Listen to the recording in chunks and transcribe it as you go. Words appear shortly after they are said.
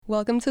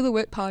Welcome to the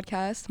Whit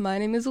podcast. My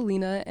name is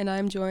Alina, and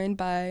I'm joined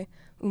by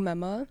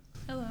Umema.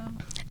 Hello.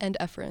 And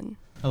Efrain.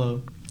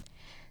 Hello.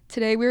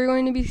 Today we're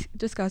going to be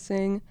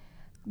discussing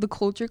the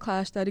culture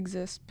clash that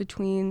exists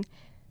between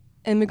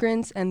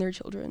immigrants and their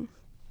children.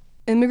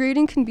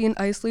 Immigrating can be an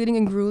isolating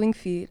and grueling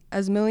feat,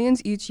 as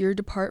millions each year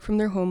depart from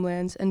their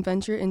homelands and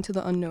venture into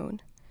the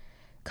unknown.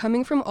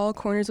 Coming from all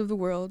corners of the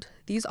world,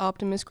 these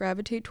optimists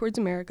gravitate towards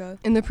America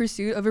in the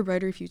pursuit of a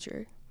brighter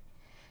future.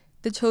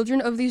 The children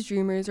of these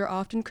dreamers are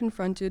often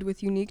confronted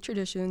with unique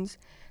traditions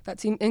that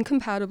seem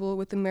incompatible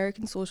with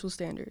American social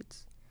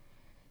standards.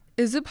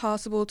 Is it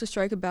possible to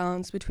strike a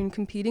balance between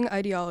competing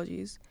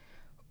ideologies,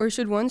 or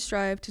should one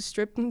strive to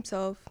strip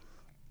himself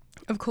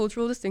of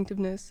cultural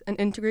distinctiveness and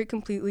integrate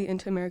completely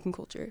into American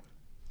culture?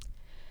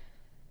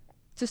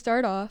 To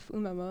start off,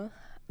 Umema,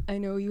 I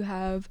know you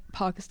have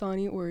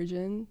Pakistani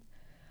origin.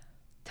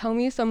 Tell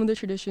me some of the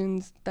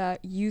traditions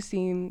that you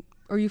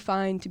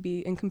find to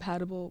be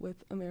incompatible with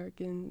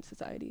American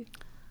society.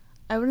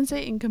 I wouldn't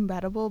say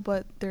incompatible,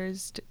 but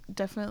there's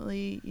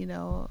definitely,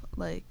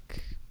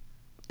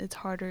 it's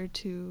harder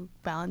to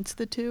balance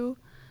the two.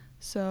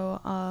 So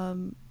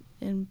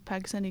in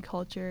Pakistani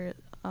culture,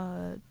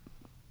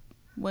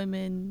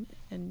 women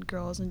and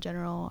girls in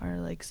general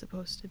are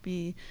supposed to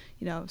be,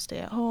 stay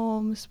at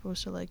home,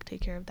 supposed to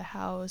take care of the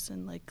house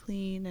and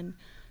clean and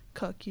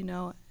cook,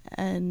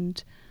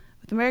 and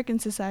with American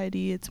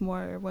society, it's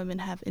more women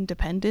have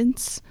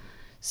independence.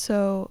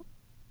 So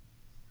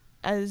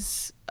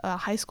as a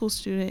high school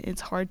student,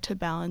 it's hard to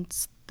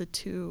balance the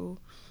two,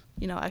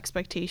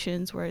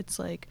 expectations where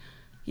it's I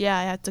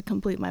have to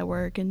complete my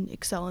work and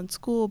excel in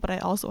school, but I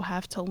also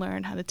have to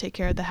learn how to take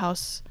care of the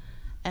house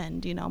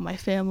and, my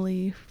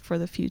family for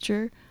the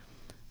future.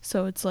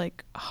 So it's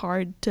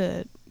hard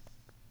to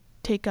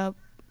take up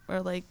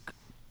or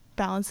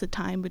balance the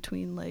time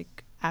between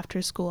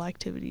after school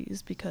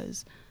activities,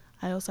 because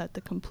I also have to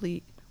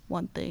complete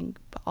one thing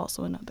but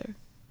also another.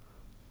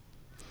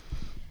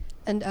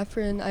 And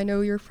Efrain, I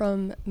know you're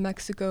from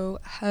Mexico.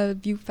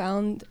 Have you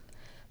found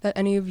that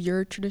any of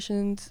your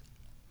traditions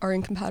are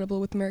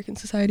incompatible with American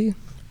society?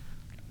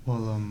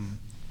 Well,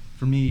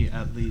 for me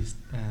at least,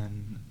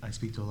 and I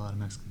speak to a lot of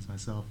Mexicans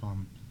myself,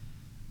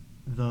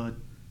 the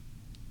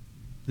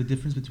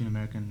difference between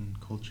American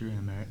culture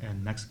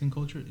and Mexican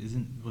culture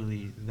isn't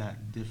really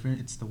that different.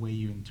 It's the way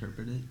you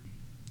interpret it.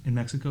 In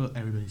Mexico,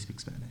 everybody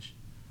speaks Spanish,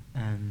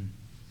 and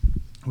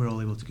we're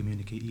all able to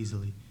communicate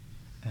easily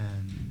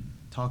and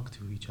talk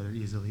to each other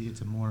easily.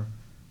 It's a more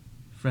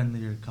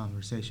friendlier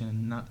conversation,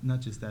 and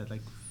not just that,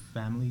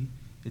 family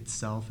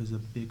itself is a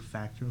big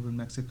factor over in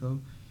Mexico.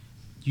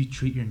 You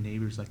treat your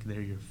neighbors like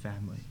they're your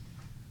family.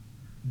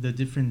 The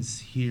difference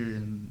here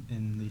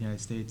in the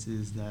United States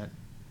is that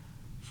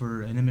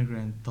for an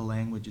immigrant, the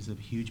language is a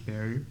huge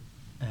barrier,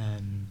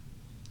 and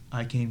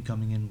I came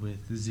coming in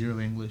with zero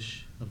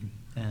English,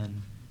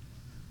 and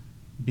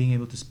being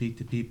able to speak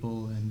to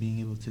people and being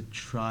able to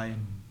try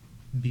and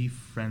be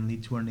friendly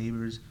to our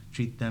neighbors,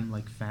 treat them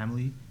like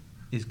family,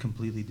 is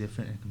completely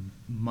different and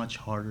much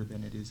harder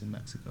than it is in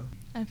Mexico.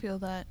 I feel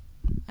that.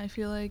 I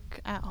feel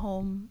at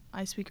home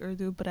I speak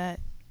Urdu,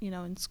 but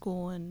in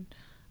school and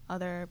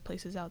other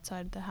places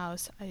outside the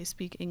house I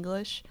speak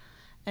English,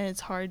 and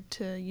it's hard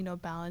to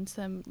balance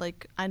them.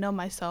 I know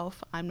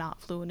myself, I'm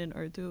not fluent in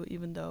Urdu,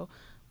 even though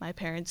my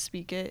parents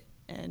speak it,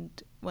 and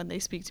when they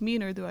speak to me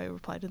in Urdu I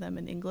reply to them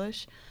in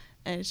English,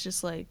 and it's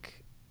just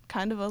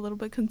kind of a little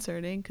bit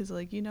concerning, because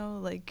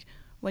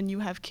when you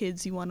have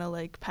kids you want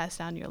to pass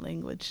down your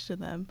language to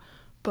them,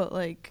 but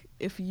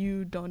if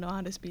you don't know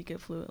how to speak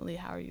it fluently,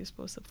 how are you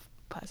supposed to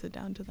pass it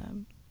down to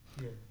them?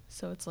 Yeah.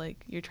 So it's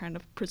you're trying to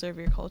preserve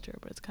your culture,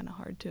 but it's kind of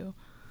hard too.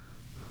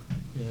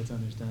 Yeah, that's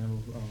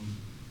understandable.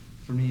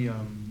 For me,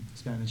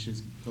 Spanish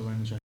is the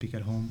language I speak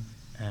at home,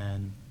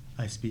 and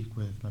I speak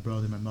with my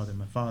brother, my mother,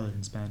 my father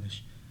in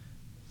Spanish.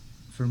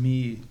 For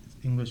me,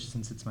 English,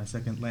 since it's my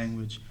second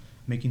language,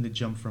 making the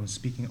jump from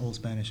speaking Old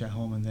Spanish at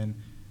home and then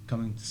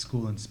coming to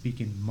school and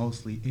speaking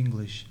mostly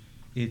English,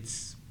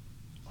 it's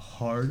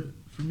hard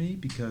for me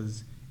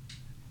because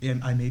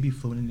I may be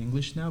fluent in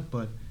English now,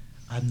 but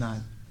I'm not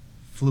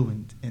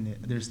fluent in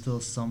it. There's still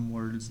some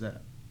words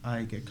that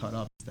I get caught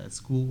up. That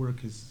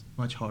schoolwork is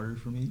much harder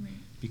for me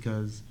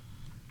because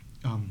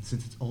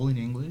since it's all in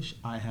English,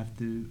 I have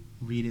to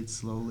read it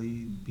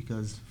slowly,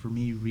 because for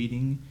me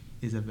reading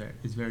is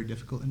very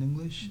difficult in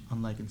English,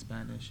 unlike in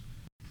Spanish.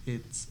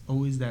 It's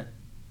always that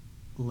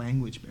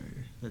language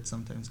barrier that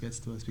sometimes gets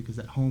to us, because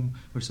at home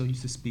we're so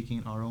used to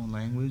speaking our own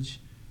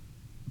language,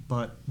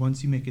 but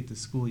once you make it to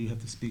school you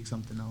have to speak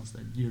something else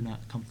that you're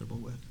not comfortable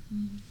with.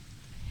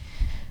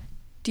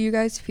 Do you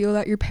guys feel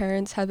that your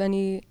parents have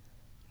any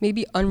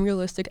maybe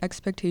unrealistic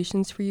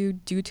expectations for you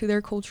due to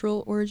their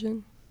cultural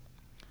origin?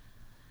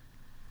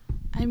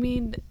 I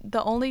mean,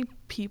 the only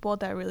people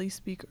that really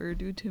speak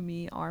Urdu to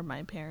me are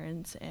my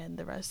parents and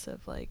the rest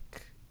of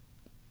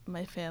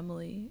my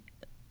family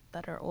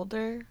that are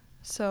older.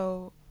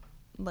 So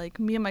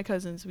me and my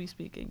cousins, we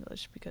speak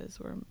English because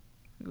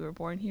we were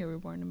born here, we were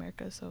born in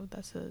America, so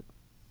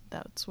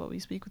that's what we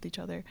speak with each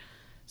other.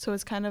 So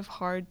it's kind of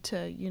hard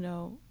to,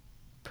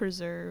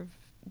 preserve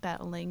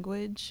that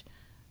language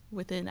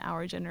within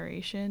our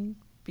generation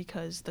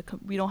because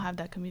we don't have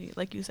that community.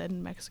 Like you said,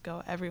 in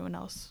Mexico, everyone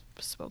else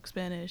spoke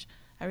Spanish.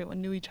 Everyone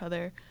knew each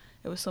other.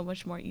 It was so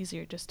much more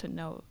easier just to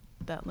know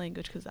that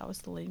language because that was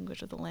the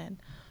language of the land.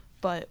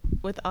 But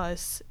with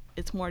us,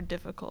 it's more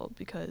difficult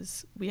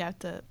because we have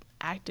to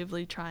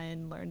actively try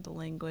and learn the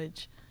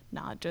language,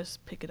 not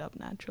just pick it up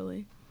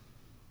naturally.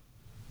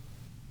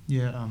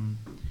 Yeah,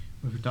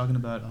 if we're talking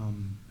about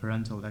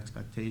parental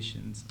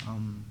expectations,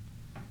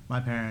 my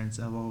parents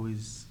have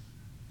always,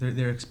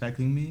 they're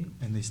expecting me,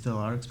 and they still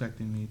are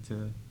expecting me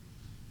to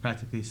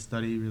practically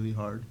study really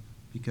hard,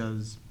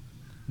 because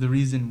the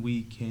reason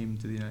we came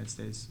to the United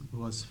States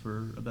was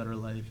for a better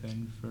life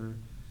and for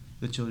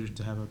the children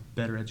to have a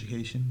better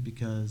education,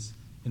 because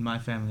in my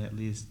family at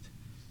least,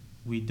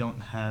 we don't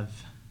have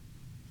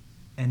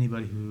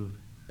anybody who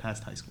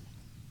passed high school.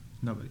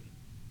 Nobody.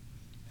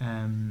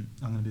 And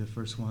I'm going to be the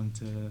first one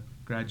to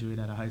graduate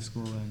out of high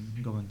school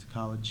and go into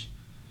college.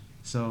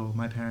 So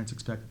my parents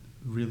expect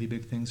really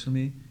big things from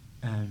me.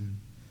 And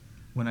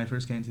when I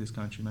first came to this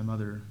country, my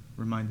mother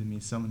reminded me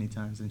so many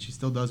times, and she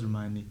still does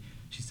remind me.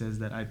 She says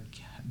that I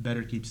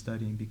better keep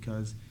studying,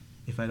 because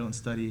if I don't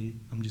study,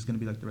 I'm just going to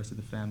be like the rest of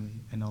the family,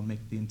 and I'll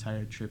make the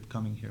entire trip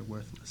coming here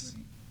worthless.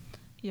 Right.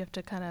 You have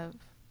to kind of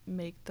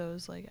make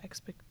those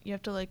you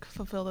have to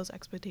fulfill those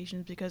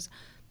expectations because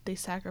they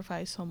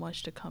sacrifice so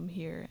much to come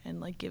here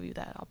and give you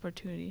that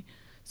opportunity.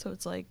 So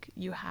it's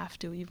you have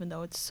to, even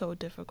though it's so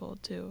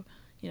difficult to,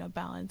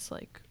 balance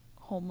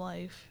home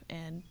life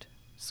and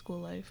school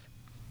life.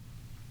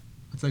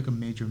 It's a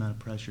major amount of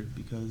pressure,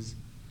 because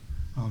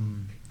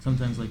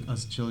sometimes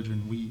us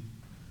children, we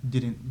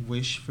didn't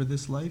wish for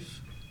this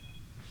life,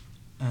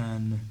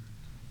 and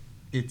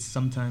it's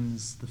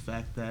sometimes the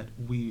fact that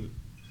we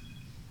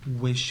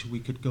wish we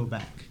could go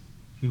back.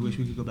 We wish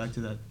we could go back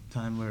to that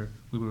time where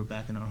we were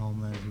back in our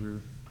homeland. We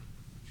were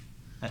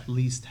at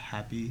least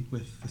happy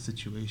with the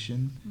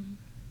situation,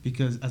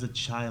 because as a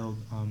child,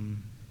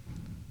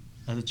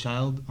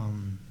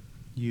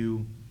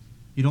 you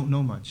don't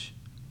know much.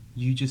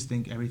 You just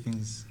think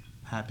everything's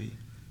happy,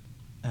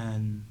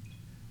 and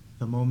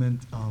the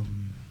moment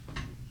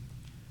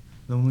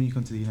you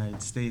come to the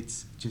United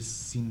States, it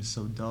just seems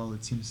so dull.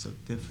 It seems so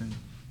different,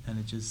 and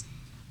it just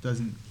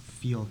doesn't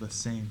feel the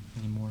same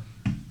anymore.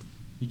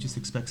 You just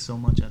expect so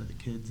much out of the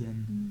kids,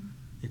 and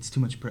it's too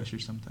much pressure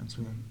sometimes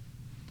for them.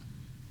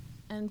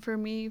 And for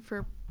me,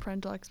 for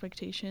parental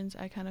expectations,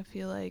 I kind of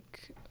feel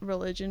like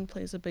religion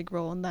plays a big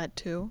role in that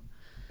too.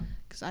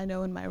 Because I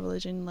know in my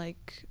religion,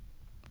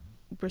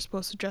 we're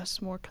supposed to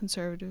dress more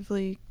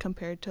conservatively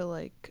compared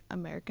to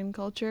American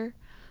culture,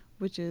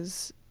 which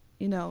is,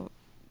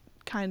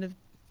 kind of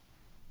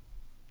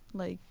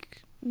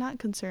not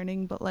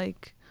concerning, but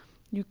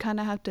you kind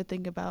of have to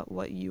think about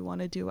what you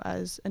want to do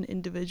as an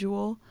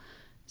individual.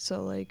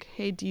 So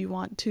hey, do you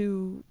want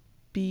to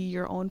be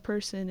your own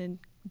person and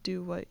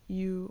do what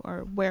you,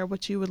 or wear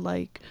what you would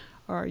like,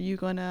 or are you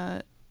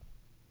gonna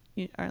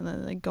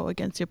go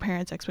against your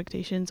parents'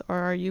 expectations, or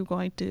are you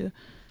going to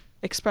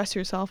express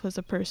yourself as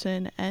a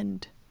person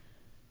and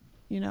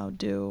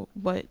do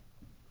what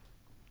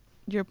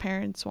your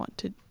parents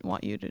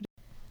want you to do?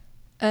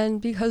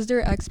 And because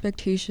their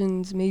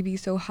expectations may be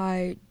so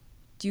high,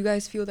 do you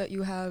guys feel that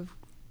you have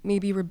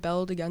maybe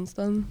rebelled against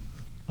them?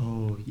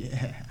 Oh,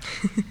 yeah.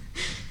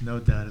 No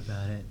doubt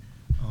about it.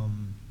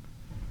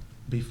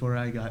 Before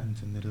I got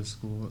into middle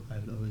school, I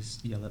would always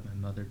yell at my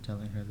mother,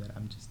 telling her that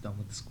I'm just done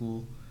with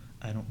school.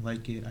 I don't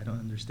like it. I don't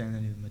understand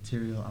any of the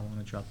material. I want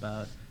to drop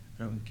out.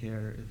 I don't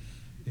care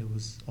if it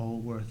was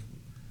all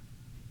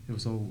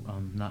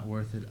not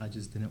worth it. I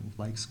just didn't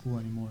like school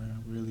anymore, and I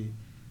really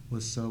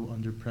was so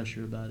under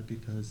pressure about it,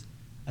 because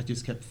I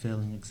just kept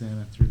failing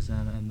exam after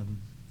exam, and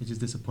it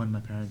just disappointed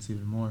my parents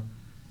even more.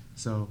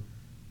 So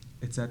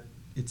it's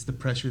the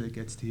pressure that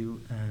gets to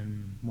you.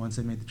 And once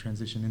I made the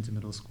transition into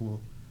middle school,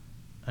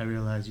 I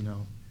realized,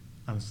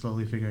 I'm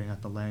slowly figuring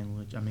out the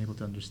language. I'm able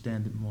to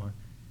understand it more.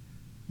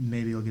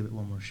 Maybe I'll give it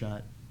one more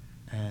shot.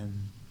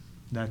 And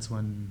that's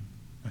when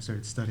I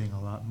started studying a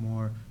lot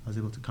more. I was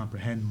able to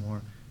comprehend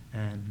more.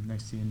 And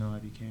next thing you know, I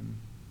became,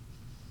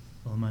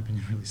 well, in my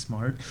opinion, really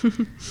smart.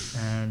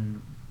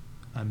 And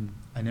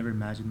I never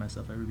imagined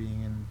myself ever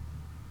being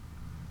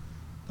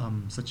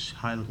in such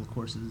high-level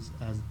courses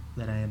as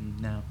that I am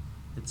now.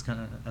 It's kind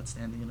of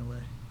outstanding in a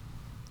way.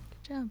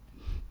 Good job.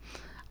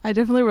 I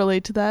definitely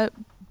relate to that,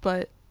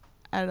 but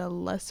at a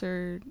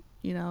lesser,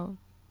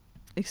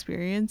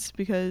 experience,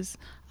 because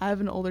I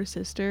have an older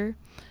sister,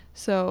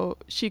 so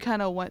she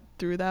kind of went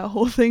through that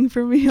whole thing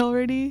for me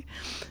already.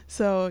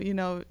 So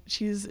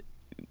she's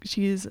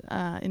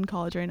in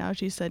college right now.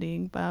 She's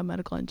studying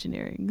biomedical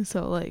engineering.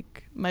 So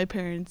my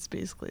parents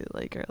basically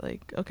are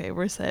okay,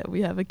 we're set.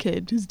 We have a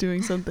kid who's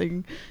doing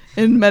something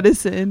in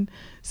medicine.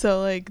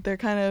 So they're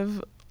kind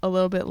of a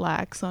little bit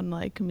lax on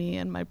me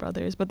and my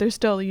brothers, but they're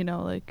still you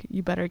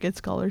better get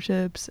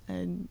scholarships,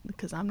 and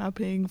because I'm not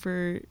paying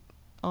for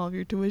all of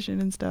your tuition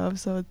and stuff.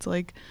 So it's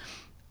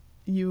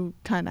you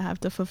kind of have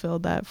to fulfill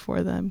that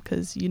for them,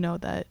 because you know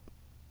that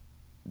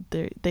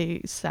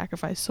they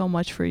sacrifice so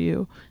much for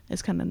you.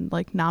 It's kind of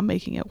like not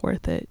making it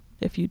worth it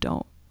if you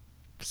don't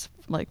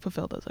like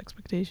fulfill those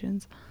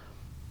expectations.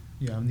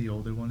 Yeah, I'm the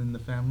older one in the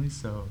family,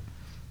 so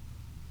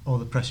all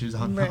the pressure's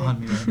on Right.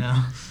 on me right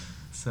now.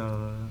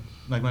 So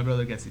like my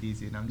brother gets it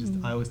easy,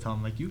 and I always tell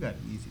him like, you got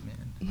it easy,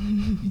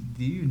 man.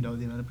 Do you know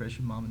the amount of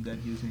pressure mom and dad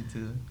use me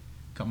to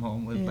come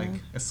home with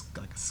like a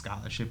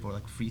scholarship or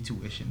like free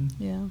tuition?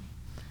 Yeah,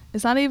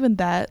 it's not even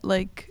that,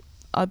 like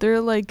other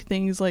like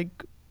things like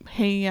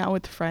hanging out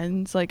with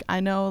friends. Like I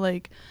know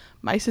like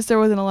my sister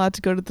wasn't allowed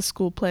to go to the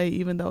school play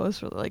even though it was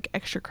for like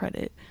extra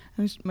credit,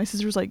 and my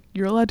sister was like,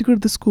 you're allowed to go to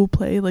the school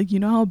play, like you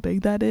know how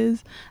big that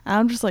is? And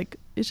I'm just like,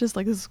 it's just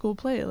like a school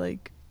play,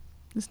 like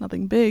it's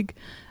nothing big.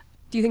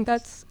 Do you think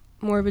that's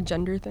more of a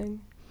gender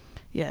thing?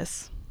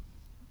 Yes,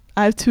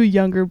 I have 2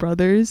 younger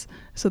brothers,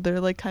 so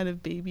they're like kind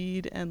of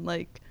babied, and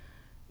like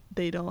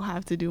they don't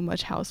have to do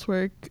much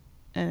housework,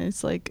 and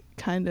it's like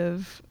kind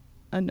of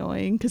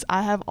annoying because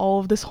I have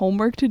all of this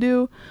homework to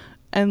do,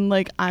 and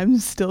like I'm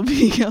still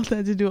being yelled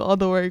at to do all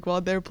the work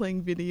while they're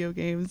playing video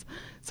games,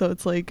 so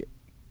it's like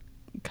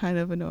kind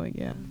of annoying.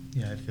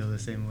 Yeah, I feel the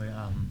same way.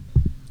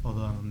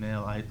 Although I'm a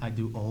male, I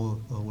do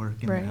all the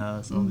work in the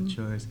house, all the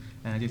chores,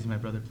 and I just see my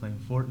brother playing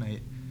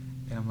Fortnite,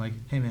 and I'm like,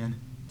 hey man,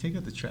 take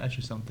out the trash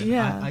or something.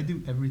 Yeah. I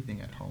do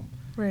everything at home.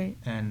 Right.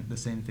 And the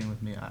same thing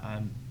with me.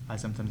 I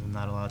sometimes am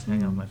not allowed to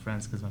hang out with my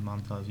friends because my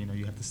mom tells you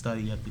have to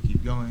study, you have to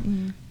keep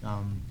going.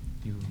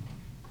 You're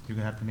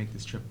gonna have to make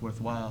this trip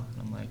worthwhile.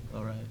 And I'm like,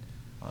 all right,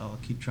 I'll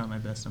keep trying my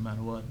best no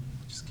matter what.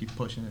 Just keep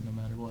pushing it no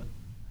matter what.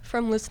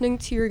 From listening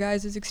to your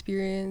guys'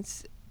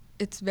 experience,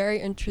 it's very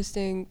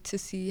interesting to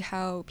see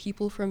how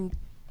people from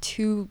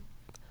 2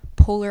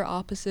 polar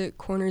opposite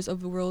corners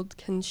of the world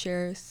can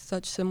share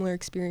such similar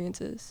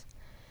experiences.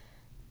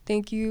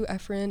 Thank you,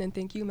 Efrain, and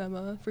thank you,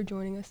 Umema, for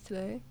joining us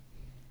today.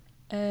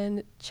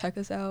 And check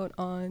us out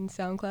on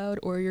SoundCloud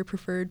or your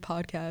preferred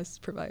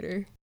podcast provider.